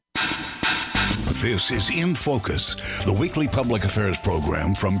This is In Focus, the weekly public affairs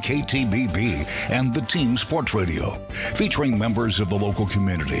program from KTBB and the Team Sports Radio, featuring members of the local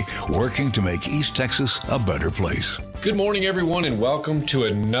community working to make East Texas a better place. Good morning, everyone, and welcome to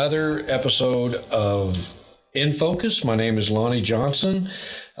another episode of In Focus. My name is Lonnie Johnson.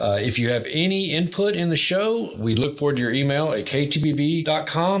 If you have any input in the show, we look forward to your email at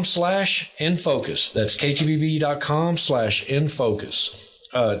ktbb.com/infocus. That's ktbb.com/infocus.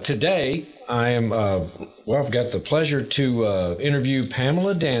 Today, I've got the pleasure to interview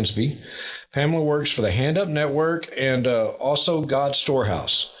Pamela Dansby. Pamela works for the Hand Up Network and also God's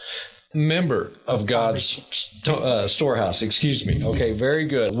Storehouse. Member of God's Storehouse, excuse me. Okay, very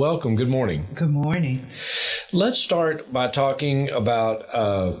good. Welcome. Good morning. Good morning. Let's start by talking about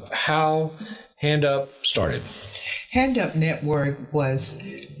how Hand Up started. Hand Up Network was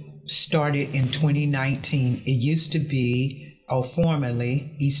started in 2019. It used to be, or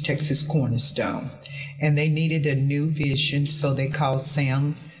formerly, East Texas Cornerstone. And they needed a new vision, so they called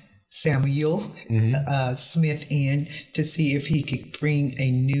Samuel Smith in to see if he could bring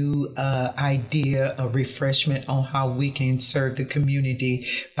a new idea, a refreshment on how we can serve the community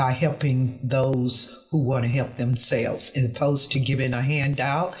by helping those who want to help themselves, as opposed to giving a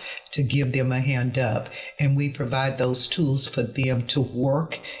handout, to give them a hand up. And we provide those tools for them to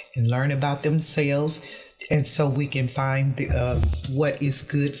work and learn about themselves. And so we can find what is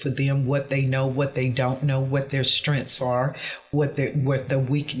good for them, what they know, what they don't know, what their strengths are, what the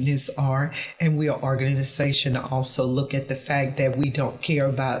weaknesses are. And we are an organization to also look at the fact that we don't care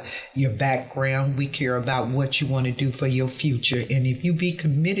about your background. We care about what you want to do for your future. And if you be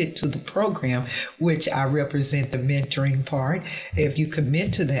committed to the program, which I represent the mentoring part, if you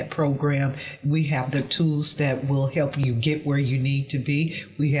commit to that program, we have the tools that will help you get where you need to be.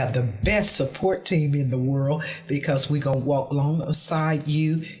 We have the best support team in the world, because we're going to walk alongside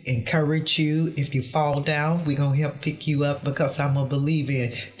you, encourage you. If you fall down, we're going to help pick you up, because I'm a believer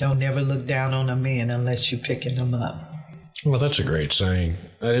in don't never look down on a man unless you're picking them up. Well, that's a great saying.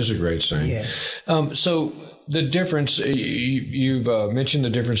 That is a great saying. Yes. So the difference, you've mentioned the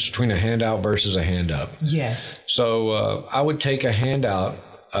difference between a handout versus a hand up. Yes. So I would take a handout,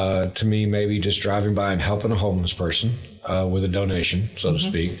 to me, maybe just driving by and helping a homeless person with a donation, so to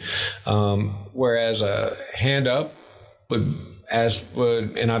speak. Whereas a hand up would,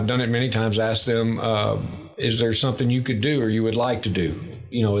 and I've done it many times, ask them, is there something you could do or you would like to do,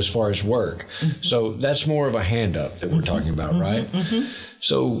 as far as work? So that's more of a hand up that we're talking about, right?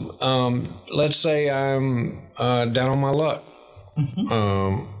 So let's say I'm down on my luck.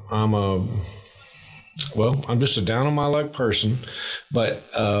 I'm just a down on my luck person, but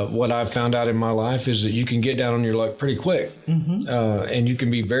what I've found out in my life is that you can get down on your luck pretty quick, and you can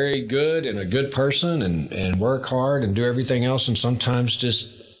be very good and a good person and work hard and do everything else, and sometimes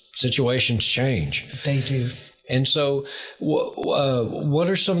just situations change. They do. And so what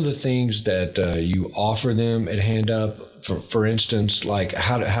are some of the things that you offer them at Hand Up, for instance, like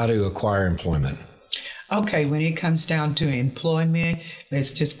how to acquire employment? Okay, when it comes down to employment,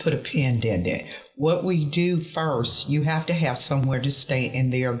 let's just put a pin in it. What we do first, you have to have somewhere to stay, and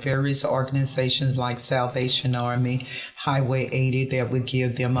there are various organizations like Salvation Army, Highway 80 that would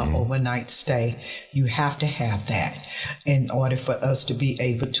give them an overnight stay. You have to have that in order for us to be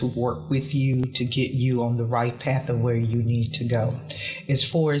able to work with you to get you on the right path of where you need to go. As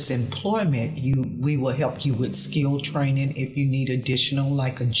far as employment, we will help you with skill training if you need additional,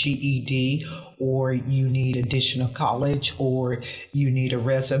 like a GED, or you need additional college, or you need a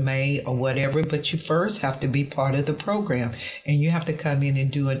resume or whatever, but you first have to be part of the program, and you have to come in and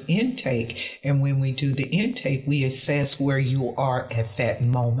do an intake. And when we do the intake, we assess where you are at that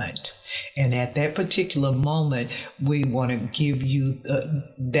moment. And at that particular moment, we want to give you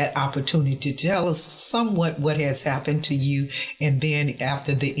that opportunity to tell us somewhat what has happened to you. And then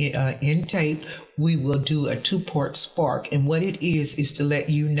after the intake, we will do a 2-part spark. And what it is to let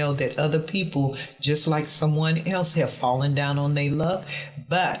you know that other people, just like someone else, have fallen down on their luck.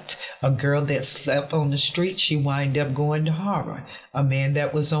 But a girl that slept on the street, she wind up going to Harvard. A man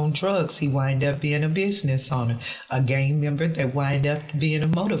that was on drugs, he wind up being a business owner. A gang member that wind up being a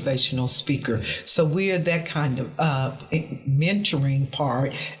motivational speaker. So we are that kind of mentoring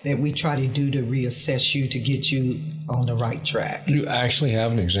part that we try to do to reassess you, to get you on the right track. You actually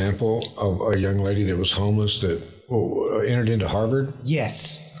have an example of a young lady that was homeless that entered into Harvard?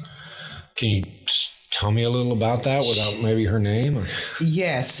 Yes. Can you tell me a little about that without maybe her name? Or?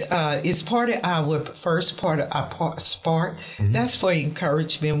 Yes. It's part of our first part of our Spark. That's for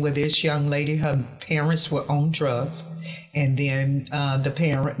encouragement with this young lady. Her parents were on drugs. And then the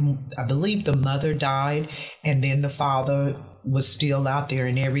parent, I believe the mother died, and then the father was still out there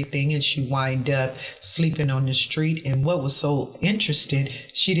and everything, and she wind up sleeping on the street. And what was so interesting,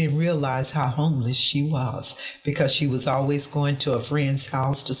 she didn't realize how homeless she was, because she was always going to a friend's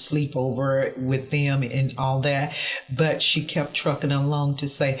house to sleep over with them and all that. But she kept trucking along to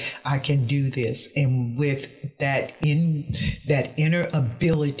say, I can do this. And with that inner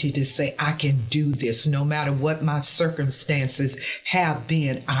ability to say, I can do this, no matter what my circumstances have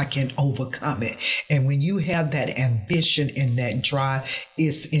been, I can overcome it. And when you have that ambition and that drive,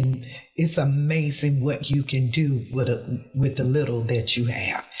 it's amazing what you can do with the little that you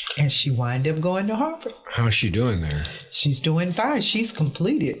have. And she wind up going to Harvard. How's she doing there? She's doing fine. She's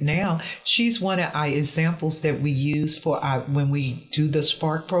completed now. She's one of our examples that we use for when we do the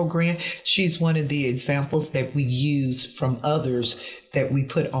Spark program. She's one of the examples that we use from others that we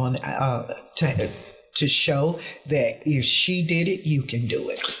put on to show that if she did it, you can do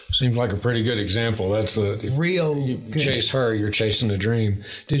it. Seems like a pretty good example. That's a real you chase her, you're chasing a dream.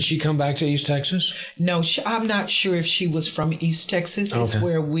 Did she come back to East Texas? No, I'm not sure if she was from East Texas. Okay. It's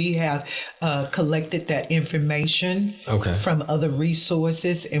where we have collected that information from other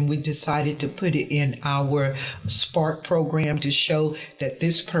resources, and we decided to put it in our Spark program to show that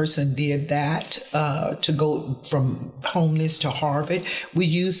this person did that to go from homeless to Harvard. We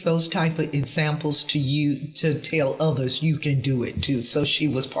use those type of examples to tell others you can do it too. So she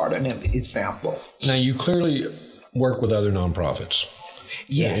was part of an example. Now, you clearly work with other nonprofits.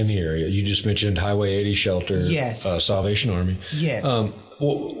 Yes. In the area. You just mentioned Highway 80 Shelter, yes. Salvation Army. Yes. I'm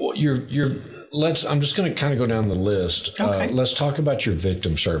just going to kind of go down the list. Okay. Let's talk about your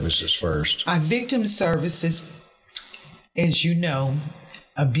victim services first. Our victim services, as you know,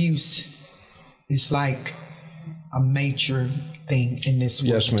 abuse is like a major thing in this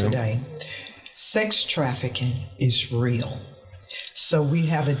world today. Sex trafficking is real. So we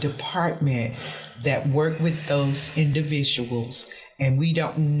have a department that work with those individuals, and we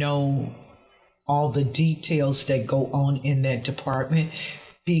don't know all the details that go on in that department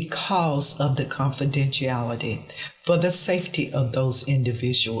because of the confidentiality for the safety of those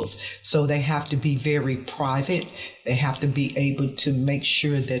individuals. So they have to be very private. They have to be able to make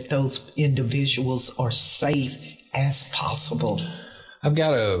sure that those individuals are safe as possible. I've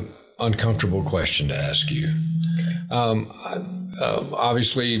got a uncomfortable question to ask you. Okay.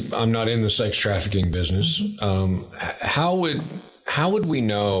 Obviously, I'm not in the sex trafficking business. How would we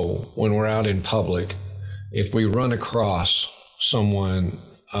know when we're out in public if we run across someone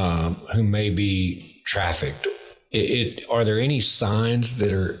who may be trafficked? Are there any signs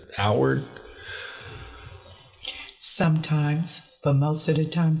that are outward? Sometimes, but most of the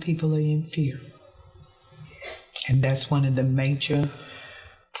time, people are in fear, and that's one of the major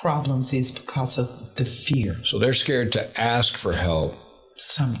problems, is because of the fear. So they're scared to ask for help.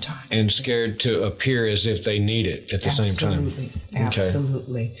 Sometimes. And scared to appear as if they need it at the same time.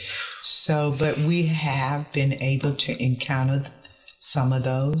 Absolutely. Okay. So, but we have been able to encounter some of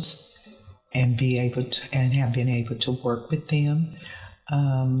those and have been able to work with them.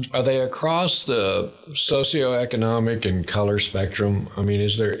 Are they across the socioeconomic and color spectrum? I mean,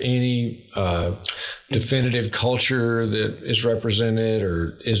 is there any definitive culture that is represented,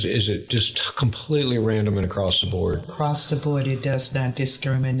 or is it just completely random and across the board? Across the board, it does not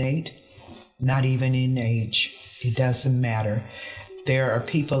discriminate, not even in age. It doesn't matter. There are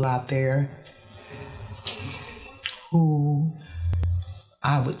people out there who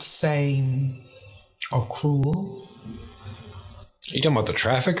I would say are cruel. Are you talking about the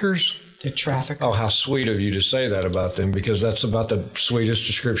traffickers? The traffickers. Oh, how sweet of you to say that about them, because that's about the sweetest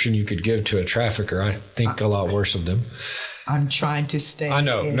description you could give to a trafficker. I think a lot worse of them. I'm trying to stay. I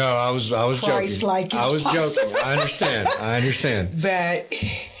know. No, I was joking. I was joking. I understand. But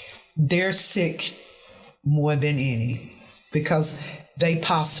they're sick more than any, because they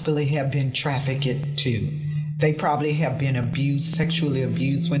possibly have been trafficked too. They probably have been abused, sexually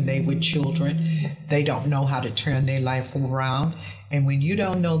abused when they were children. They don't know how to turn their life around. And when you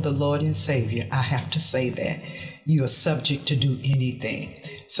don't know the Lord and Savior, I have to say that, you are subject to do anything.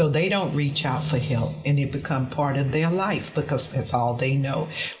 So they don't reach out for help, and it become part of their life because that's all they know.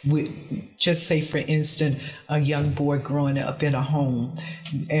 Just say, for instance, a young boy growing up in a home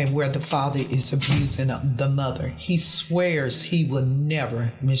and where the father is abusing the mother. He swears he will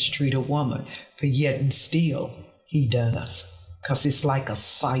never mistreat a woman, but yet and still he does, because it's like a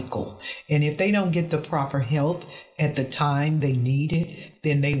cycle. And if they don't get the proper help at the time they need it,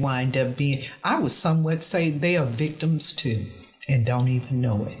 then they wind up being, I would somewhat say they are victims too and don't even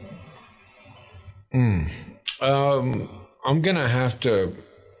know it. I'm going to have to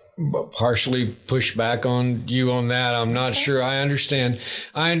partially push back on you on that. I'm not sure. I understand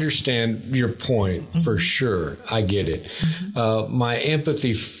your point for sure. I get it. My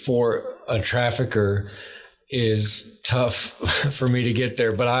empathy for a trafficker is tough for me to get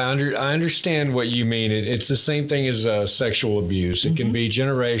there, but I understand what you mean. It's the same thing as sexual abuse. It can be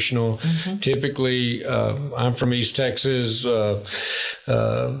generational. Typically, I'm from East Texas,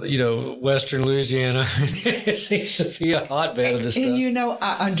 Western Louisiana. It seems to be a hotbed of this stuff. And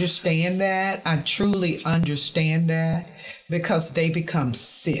I understand that. I truly understand that because they become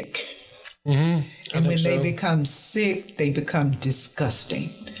sick. And when they become sick, they become disgusting.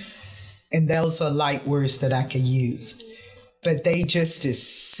 And those are light words that I can use. But they just as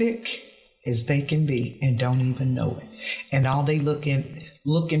sick as they can be and don't even know it. And all they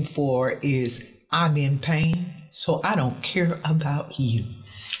looking for is, I'm in pain, so I don't care about you.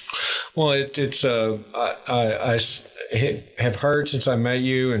 Well, I have heard since I met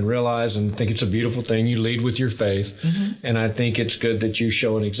you and realize and think it's a beautiful thing. You lead with your faith. And I think it's good that you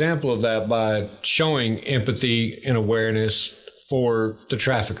show an example of that by showing empathy and awareness for the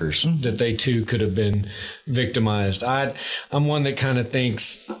traffickers, that they too could have been victimized. I'm one that kind of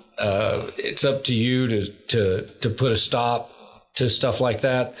thinks it's up to you to put a stop to stuff like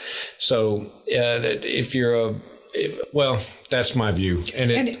that. So that's my view.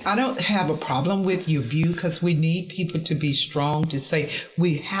 And I don't have a problem with your view because we need people to be strong to say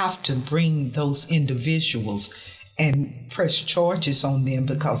we have to bring those individuals and press charges on them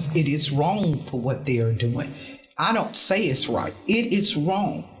because it is wrong for what they are doing. I don't say it's right. It is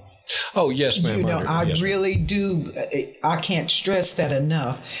wrong. Oh, yes, ma'am. I really do. I can't stress that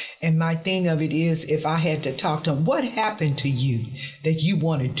enough. And my thing of it is, if I had to talk to them, what happened to you that you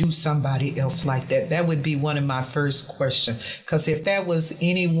want to do somebody else like that? That would be one of my first questions. Because if that was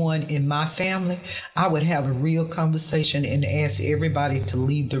anyone in my family, I would have a real conversation and ask everybody to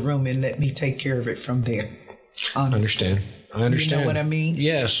leave the room and let me take care of it from there. Honestly. I understand. You know what I mean?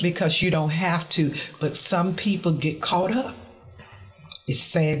 Yes. Because you don't have to, but some people get caught up. It's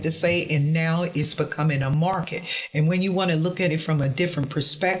sad to say, and now it's becoming a market. And when you want to look at it from a different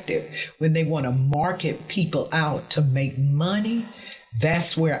perspective, when they want to market people out to make money,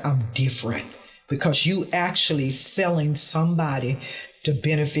 that's where I'm different. Because you actually selling somebody to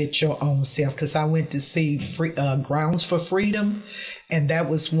benefit your own self. Because I went to see Grounds for Freedom, and that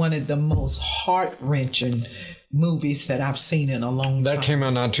was one of the most heart-wrenching movies that I've seen in a long time. That came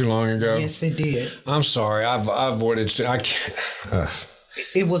out not too long ago. Yes, it did. I'm sorry. I've avoided.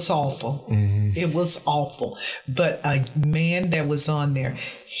 It was awful. It was awful. But a man that was on there,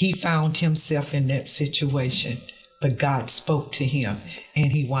 he found himself in that situation. But God spoke to him,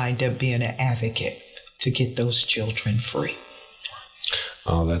 and he wound up being an advocate to get those children free.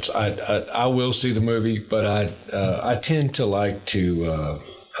 Oh, I will see the movie, but I tend to like to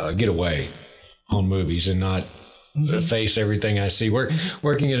get away on movies and not face everything I see.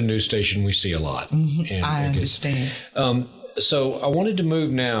 Working at a news station, we see a lot. And I understand. So I wanted to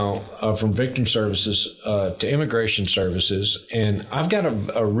move now from victim services to immigration services, and I've got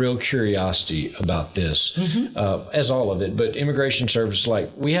a real curiosity about this, as all of it. But immigration services, like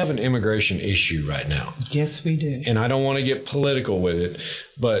we have an immigration issue right now. Yes, we do. And I don't want to get political with it,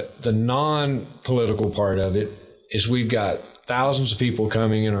 but the non-political part of it is we've got thousands of people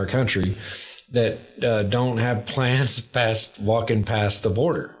coming in our country that don't have plans walking past the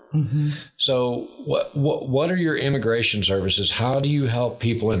border. So what are your immigration services? How do you help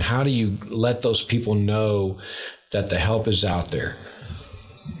people, and how do you let those people know that the help is out there?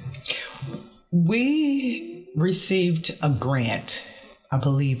 We received a grant, I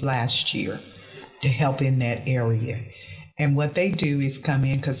believe, last year to help in that area. And what they do is come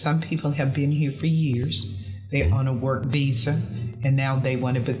in, because some people have been here for years. They're on a work visa, and now they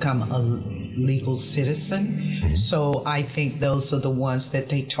want to become a legal citizen. So I think those are the ones that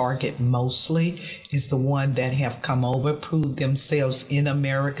they target mostly, is the one that have come over, proved themselves in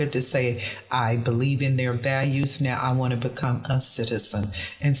America to say, I believe in their values, now I want to become a citizen.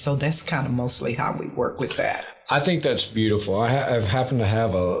 And so that's kind of mostly how we work with that. I think that's beautiful. I've happened to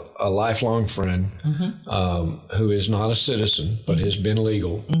have a lifelong friend who is not a citizen, but has been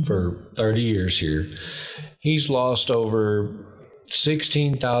legal for 30 years here. He's lost over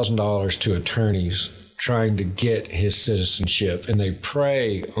 $16,000 to attorneys trying to get his citizenship, and they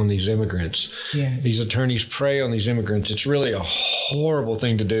prey on these immigrants. Yes. These attorneys prey on these immigrants. It's really a horrible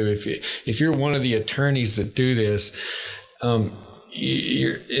thing to do. If you're one of the attorneys that do this,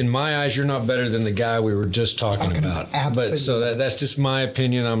 in my eyes, you're not better than the guy we were just talking about. Absolutely. But so that's just my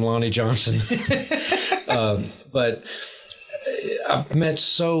opinion. I'm Lonnie Johnson. But I've met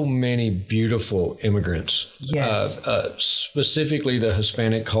so many beautiful immigrants. Yes. Specifically, the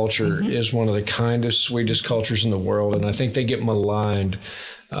Hispanic culture is one of the kindest, sweetest cultures in the world, and I think they get maligned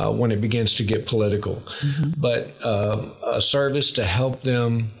when it begins to get political. But a service to help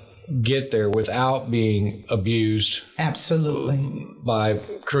them get there without being abused Absolutely. by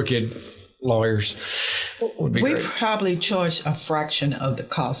crooked lawyers would be We great. probably charge a fraction of the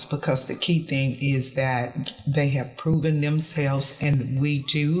cost because the key thing is that they have proven themselves, and we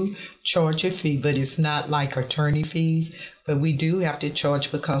do charge a fee, but it's not like attorney fees, but we do have to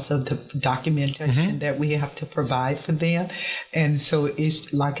charge because of the documentation that we have to provide for them. And so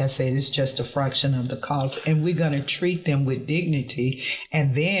it's, like I said, it's just a fraction of the cost, and we're going to treat them with dignity.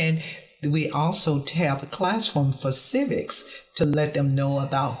 And then we also have a classroom for civics to let them know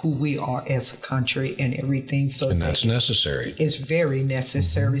about who we are as a country and everything. So And that's necessary. it's very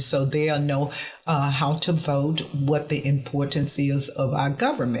necessary, so they'll know how to vote, what the importance is of our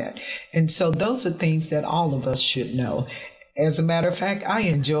government. And so those are things that all of us should know. As a matter of fact, I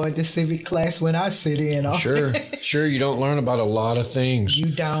enjoyed the civic class when I sit in on it. Sure. You don't learn about a lot of things. You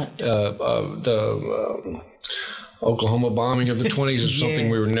don't. The Oklahoma bombing of the 20s is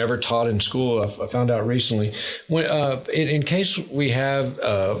something we were never taught in school. I found out recently. When, in case we have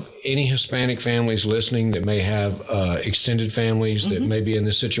any Hispanic families listening that may have extended families that may be in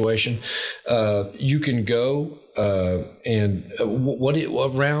this situation, you can go and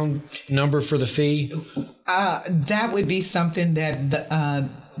what round number for the fee? That would be something that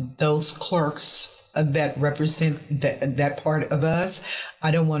those clerks that represent that part of us, I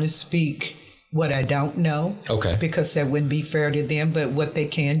don't want to speak what I don't know. Okay. Because that wouldn't be fair to them. But what they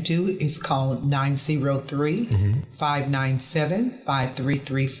can do is call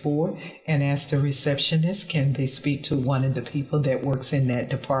 903-597-5334 and ask the receptionist, can they speak to one of the people that works in that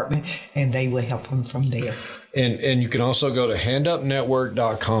department, and they will help them from there. And you can also go to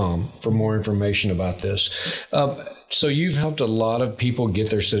handupnetwork.com for more information about this. So you've helped a lot of people get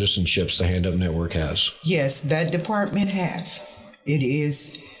their citizenships, the Hand Up Network has. Yes, that department has. It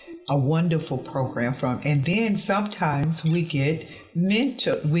is a wonderful program and then sometimes we get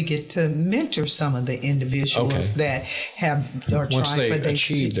to mentor some of the individuals that are Once trying they for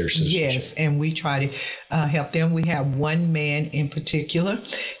achieve their citizenship. Yes, and we try to help them. We have one man in particular.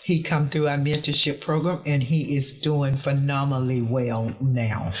 He come through our mentorship program, and he is doing phenomenally well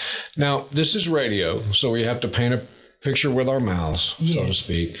now. Now, this is radio, so we have to paint a picture with our mouths, so to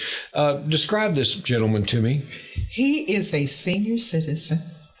speak. Describe this gentleman to me. He is a senior citizen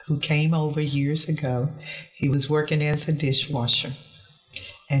who came over years ago. He was working as a dishwasher,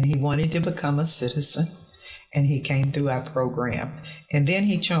 and he wanted to become a citizen, and he came through our program. And then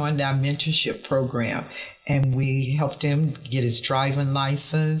he joined our mentorship program, and we helped him get his driving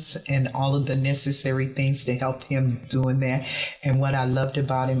license and all of the necessary things to help him doing that. And what I loved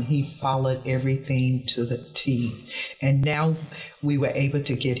about him, he followed everything to the T. And now we were able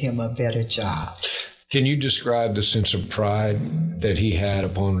to get him a better job. Can you describe the sense of pride that he had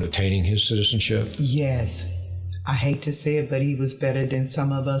upon attaining his citizenship? Yes. I hate to say it, but he was better than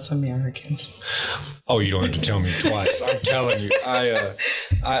some of us Americans. Oh, you don't have to tell me twice. I'm telling you. I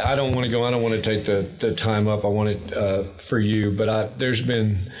don't want to go. I don't want to take the time up. I want it for you. But there's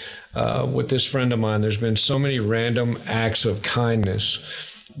been, with this friend of mine, there's been so many random acts of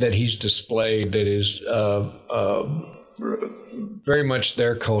kindness that he's displayed that is very much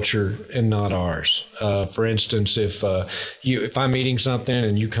their culture and not ours. For instance, if I'm eating something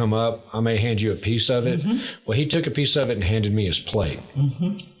and you come up, I may hand you a piece of it. Well, he took a piece of it and handed me his plate.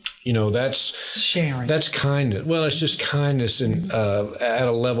 You know, that's sharing. That's kindness. Well, it's just kindness, and at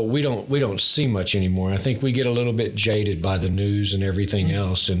a level we don't see much anymore. I think we get a little bit jaded by the news and everything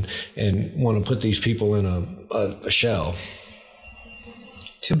else, and want to put these people in a shell.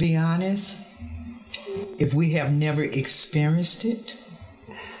 To be honest, if we have never experienced it,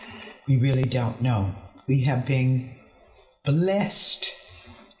 we really don't know. We have been blessed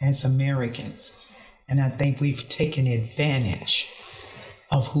as Americans, and I think we've taken advantage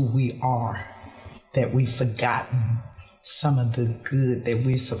of who we are, that we've forgotten some of the good that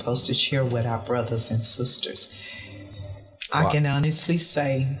we're supposed to share with our brothers and sisters. Wow. I can honestly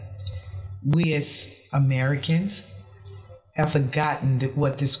say we as Americans have forgotten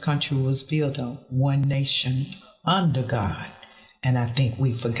what this country was built on, one nation under God. And I think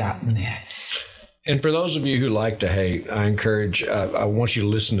we've forgotten that. And for those of you who like to hate, I encourage, I want you to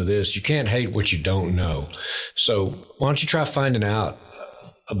listen to this. You can't hate what you don't know. So why don't you try finding out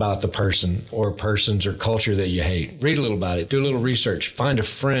about the person or persons or culture that you hate. Read a little about it. Do a little research. Find a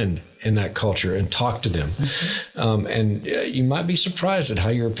friend in that culture and talk to them. And you might be surprised at how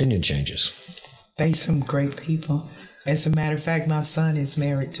your opinion changes. They some great people. As a matter of fact, my son is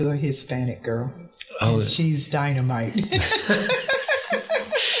married to a Hispanic girl. Oh, and she's dynamite.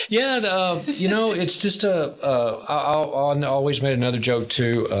 Yeah, it's just I always made another joke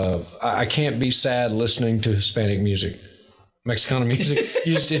too. I can't be sad listening to Hispanic music, Mexicana music.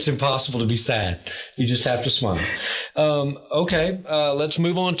 It's impossible to be sad. You just have to smile. Okay, let's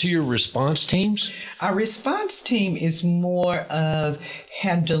move on to your response teams. Our response team is more of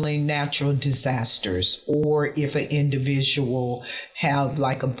handling natural disasters, or if an individual have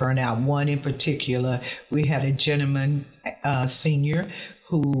like a burnout. One in particular, we had a gentleman, senior,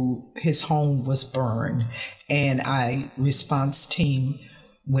 who his home was burned, and our response team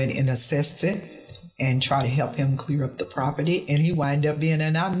went and assessed it and try to help him clear up the property. And he wound up being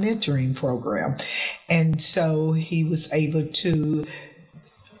in our mentoring program. And so he was able to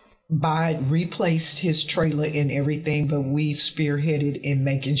replaced his trailer and everything, but we spearheaded in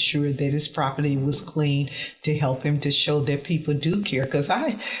making sure that his property was clean to help him, to show that people do care. Because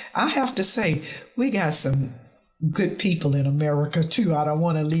I have to say, we got some good people in America too. I don't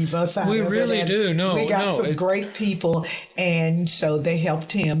want to leave us out. We really do. No, we got some great people, and so they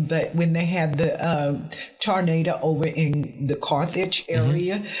helped him. But when they had the tornado over in the Carthage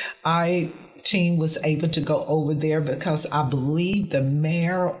area, team was able to go over there because I believe the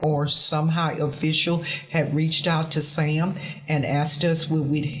mayor or some high official had reached out to Sam and asked us would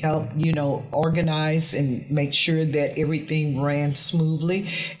we help, organize and make sure that everything ran smoothly.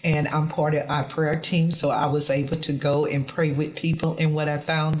 And I'm part of our prayer team, so I was able to go and pray with people. And what I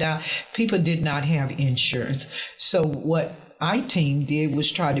found out, people did not have insurance. So what our team did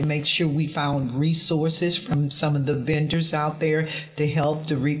was try to make sure we found resources from some of the vendors out there to help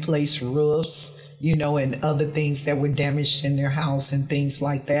to replace roofs, and other things that were damaged in their house and things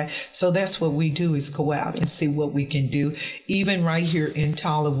like that. So that's what we do, is go out and see what we can do. Even right here in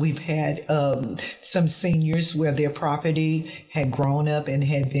Tala, we've had some seniors where their property had grown up and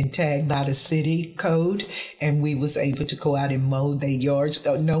had been tagged by the city code, and we was able to go out and mow their yards.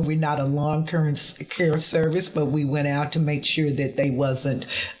 No, we're not a long-term care service, but we went out to make sure that they wasn't,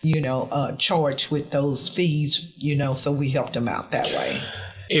 charged with those fees, so we helped them out that way.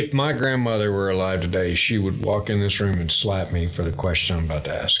 If my grandmother were alive today, she would walk in this room and slap me for the question I'm about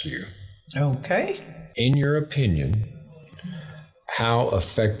to ask you. Okay. In your opinion, how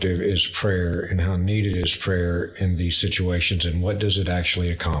effective is prayer and how needed is prayer in these situations, and what does it actually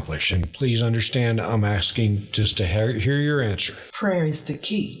accomplish? And please understand, I'm asking just to hear your answer. Prayer is the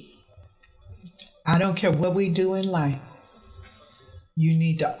key. I don't care what we do in life. You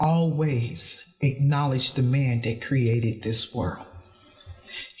need to always acknowledge the man that created this world.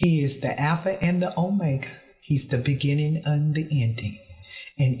 He is the Alpha and the Omega. He's the beginning and the ending.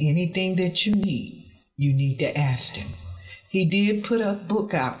 And anything that you need to ask him. He did put a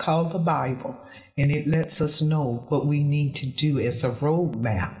book out called the Bible, and it lets us know what we need to do as a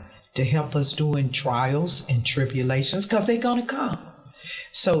roadmap to help us during trials and tribulations, because they're going to come.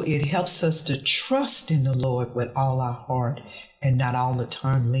 So it helps us to trust in the Lord with all our heart and not all the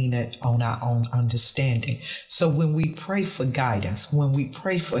time lean it on our own understanding. So when we pray for guidance, when we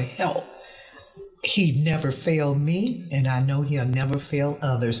pray for help, he never failed me, and I know he'll never fail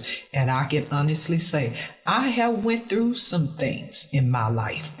others. And I can honestly say, I have went through some things in my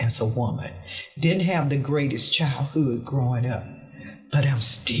life as a woman. Didn't have the greatest childhood growing up, but I'm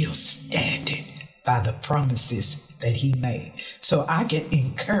still standing by the promises that he made. So I can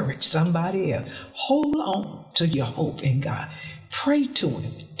encourage somebody else. Hold on to your hope in God. Pray to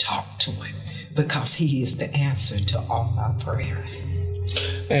him, talk to him, because he is the answer to all our prayers.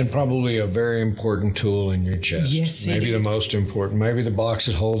 And probably a very important tool in your chest. Yes, maybe the most important. Maybe the box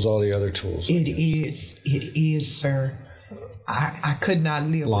that holds all the other tools. It is, sir. I could not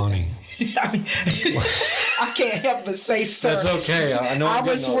live. Lonnie. I mean, I can't help but say, sir. That's okay. I know.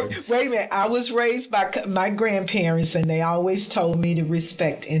 Wait a minute. I was raised by my grandparents, and they always told me to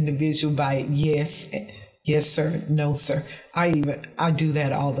respect individual by yes, sir, no, sir. I do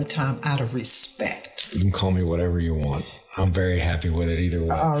that all the time out of respect. You can call me whatever you want. I'm very happy with it either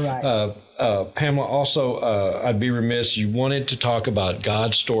way. All right. Pamela, also, I'd be remiss. You wanted to talk about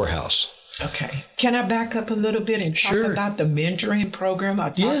God's Storehouse. Okay. Can I back up a little bit and talk about the mentoring program? I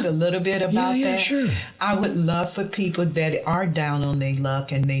talked a little bit about that. Yeah, sure. I would love for people that are down on their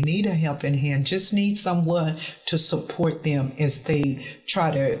luck and they need a helping hand, just need someone to support them as they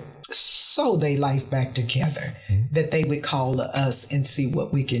try to sew their life back together, that they would call us and see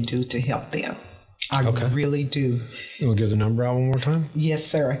what we can do to help them. I really do. You want to give the number out one more time? Yes,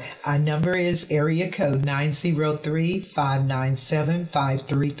 sir. Our number is area code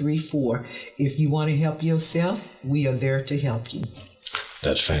 903-597-5334. If you want to help yourself, we are there to help you.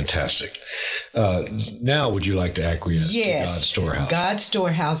 That's fantastic. Now, would you like to acquiesce to God's Storehouse? God's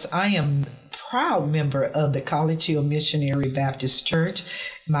Storehouse. I am proud member of the College Hill Missionary Baptist Church.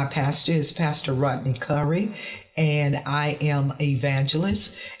 My pastor is Pastor Rodney Curry, and I am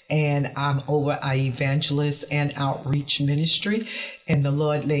evangelist, and I'm over our evangelist and outreach ministry. And the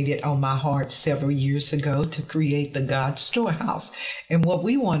Lord laid it on my heart several years ago to create the God Storehouse. And what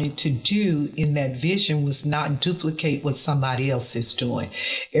we wanted to do in that vision was not duplicate what somebody else is doing.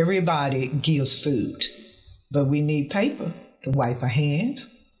 Everybody gives food, but we need paper to wipe our hands,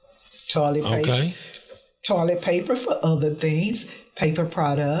 toilet paper for other things, paper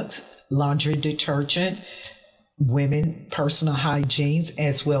products, laundry detergent, women, personal hygienes,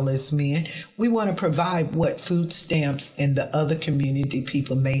 as well as men. We want to provide what food stamps and the other community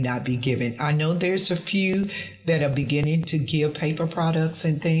people may not be given. I know there's a few that are beginning to give paper products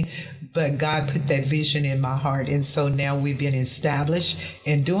and things, but God put that vision in my heart. And so now we've been established.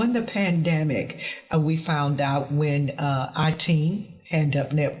 And during the pandemic, we found out when our team, Hand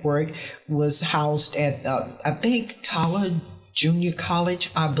Up Network, was housed at, I think, Tyler Junior College,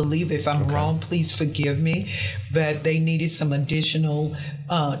 I believe. If I'm wrong, please forgive me. But they needed some additional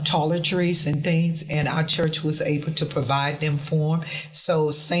toiletries and things, and our church was able to provide them for them.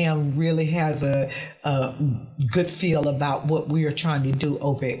 So Sam really had a good feel about what we are trying to do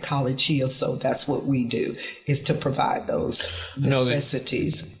over at College Hill. So that's what we do, is to provide those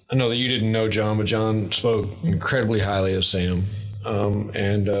necessities. I know that you didn't know John, but John spoke incredibly highly of Sam.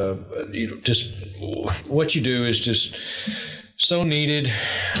 Just what you do is just so needed.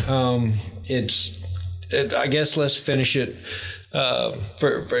 I guess let's finish it.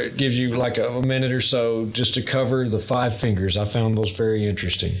 It gives you like a minute or so just to cover the 5 fingers. I found those very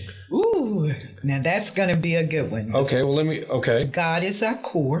interesting. Ooh, now that's going to be a good one. Okay, well, God is our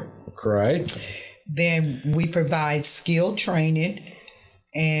core. Right. Then we provide skill training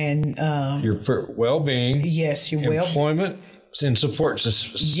and your well-being. Yes, your employment. And support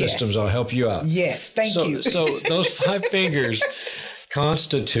systems. I'll help you out. Yes, thank you. So those 5 fingers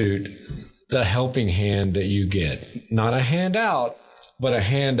constitute the helping hand that you get. Not a hand out, but a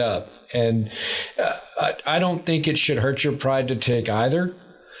hand up. And I don't think it should hurt your pride to take either,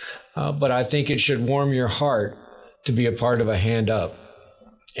 but I think it should warm your heart to be a part of a hand up.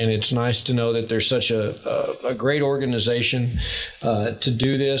 And it's nice to know that there's such a great organization to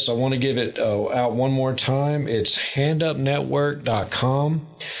do this. I want to give it out one more time. It's handupnetwork.com.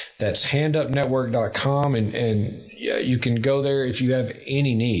 That's handupnetwork.com. And you can go there if you have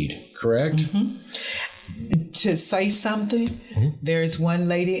any need, correct? Mm-hmm. To say something, there's one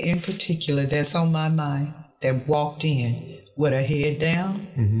lady in particular that's on my mind that walked in with her head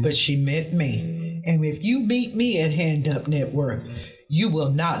down, but she met me. And if you meet me at Hand Up Network, you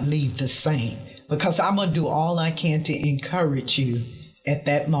will not leave the same, because I'm going to do all I can to encourage you at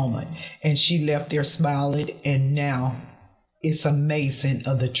that moment. And she left there smiling, and now it's amazing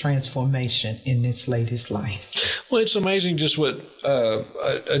of the transformation in this lady's life. Well, it's amazing just what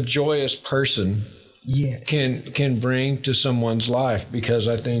a joyous person can bring to someone's life, because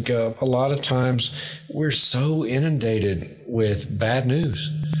I think a lot of times we're so inundated with bad news.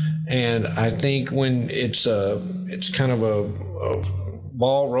 And I think when it's kind of a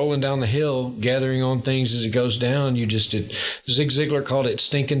ball rolling down the hill, gathering on things as it goes down, Zig Ziglar called it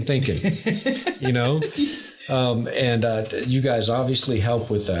stinking thinking, and you guys obviously help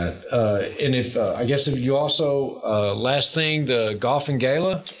with that. And if you also, last thing, the golf and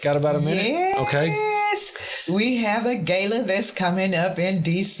gala, got about a minute? Yes. Okay. We have a gala that's coming up in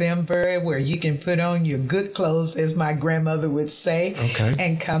December where you can put on your good clothes, as my grandmother would say,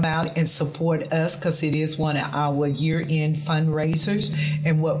 and come out and support us, because it is one of our year-end fundraisers.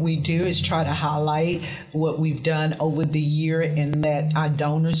 And what we do is try to highlight what we've done over the year and let our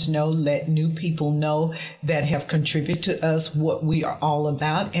donors know, let new people know that have contributed to us what we are all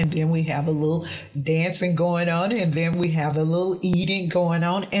about. And then we have a little dancing going on, and then we have a little eating going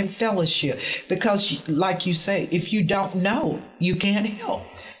on, and fellowship. Because like you say, if you don't know, you can't help.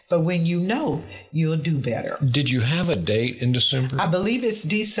 But when you know, you'll do better. Did you have a date in December? I believe it's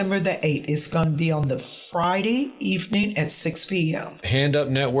December the 8th. It's going to be on the Friday evening at 6 p.m.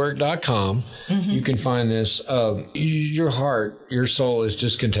 Handupnetwork.com. You can find this. Your heart, your soul is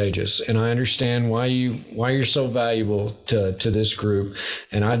just contagious. And I understand why you're so valuable to this group.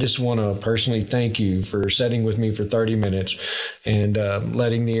 And I just want to personally thank you for sitting with me for 30 minutes and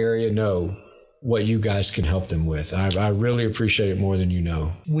letting the area know what you guys can help them with. I really appreciate it more than you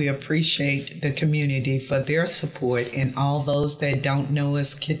know. We appreciate the community for their support, and all those that don't know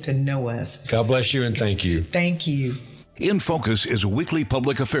us get to know us. God bless you, and thank you. Thank you. In Focus is a weekly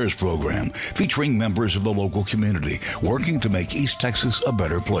public affairs program featuring members of the local community working to make East Texas a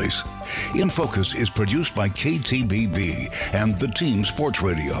better place. In Focus is produced by KTBB and the Team Sports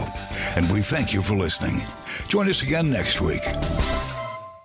Radio. And we thank you for listening. Join us again next week.